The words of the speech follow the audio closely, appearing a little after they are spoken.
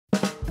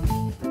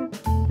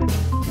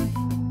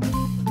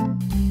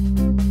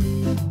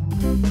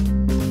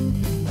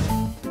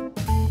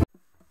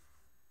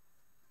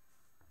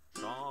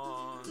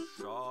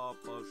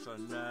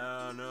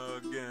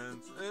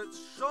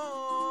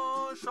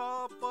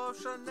of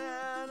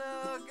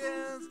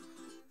Shenanigans.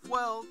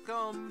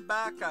 Welcome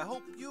back. I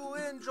hope you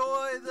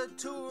enjoy the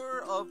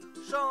tour of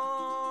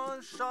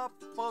Sean's Shop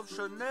of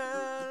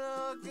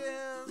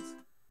Shenanigans.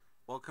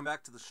 Welcome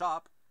back to the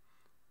shop.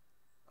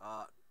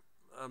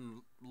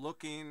 I'm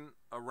looking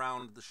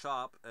around the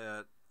shop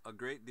at a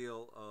great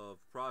deal of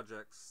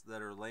projects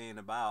that are laying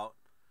about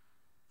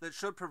that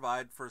should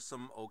provide for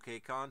some okay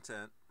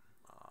content.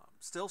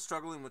 Still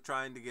struggling with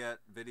trying to get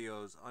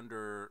videos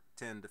under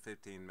 10 to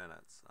 15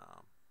 minutes.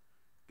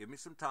 Give me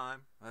some time.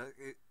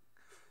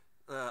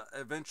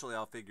 Eventually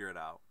I'll figure it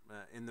out.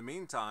 In the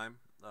meantime,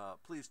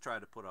 please try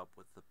to put up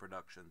with the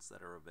productions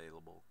that are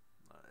available.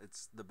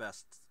 It's the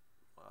best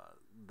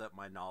that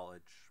my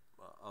knowledge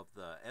of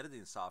the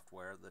editing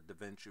software, the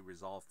Davinci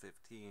Resolve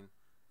 15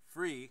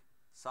 free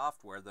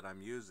software that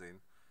I'm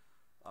using,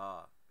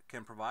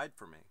 can provide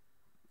for me.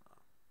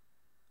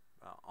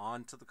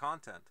 On to the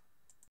content.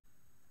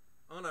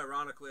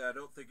 Unironically, I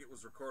don't think it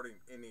was recording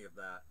any of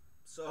that.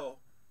 So,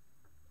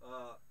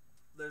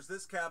 there's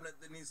this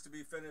cabinet that needs to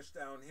be finished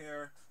down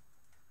here,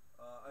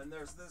 and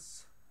there's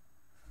this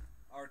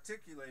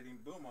articulating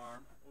boom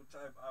arm, which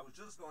I was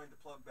just going to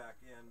plug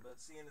back in,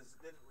 but seeing as it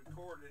didn't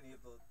record any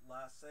of the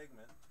last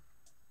segment,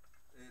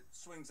 it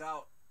swings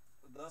out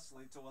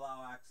thusly to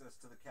allow access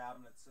to the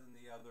cabinets and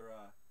the other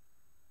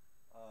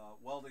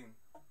welding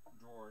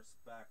drawers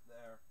back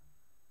there.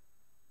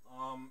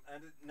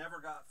 And it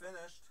never got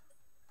finished.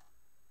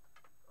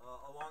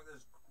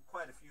 There's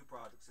quite a few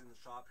projects in the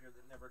shop here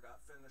that never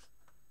got finished.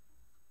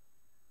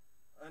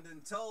 And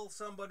until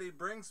somebody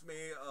brings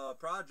me a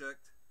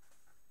project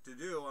to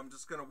do, I'm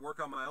just going to work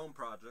on my own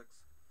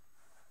projects.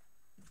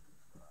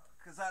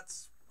 Because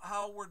that's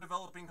how we're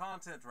developing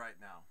content right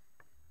now.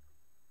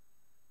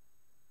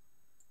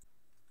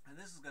 And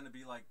this is going to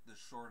be like the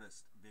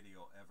shortest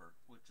video ever,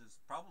 which is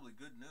probably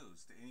good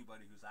news to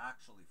anybody who's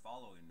actually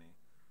following me.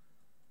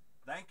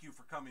 Thank you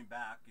for coming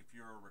back if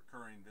you're a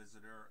recurring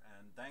visitor,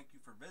 and thank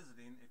you for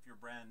visiting if you're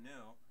brand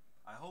new.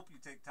 I hope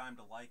you take time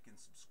to like and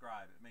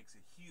subscribe. It makes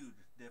a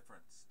huge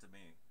difference to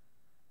me.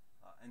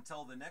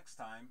 Until the next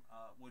time,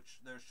 which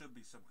there should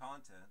be some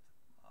content,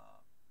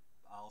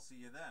 I'll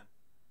see you then.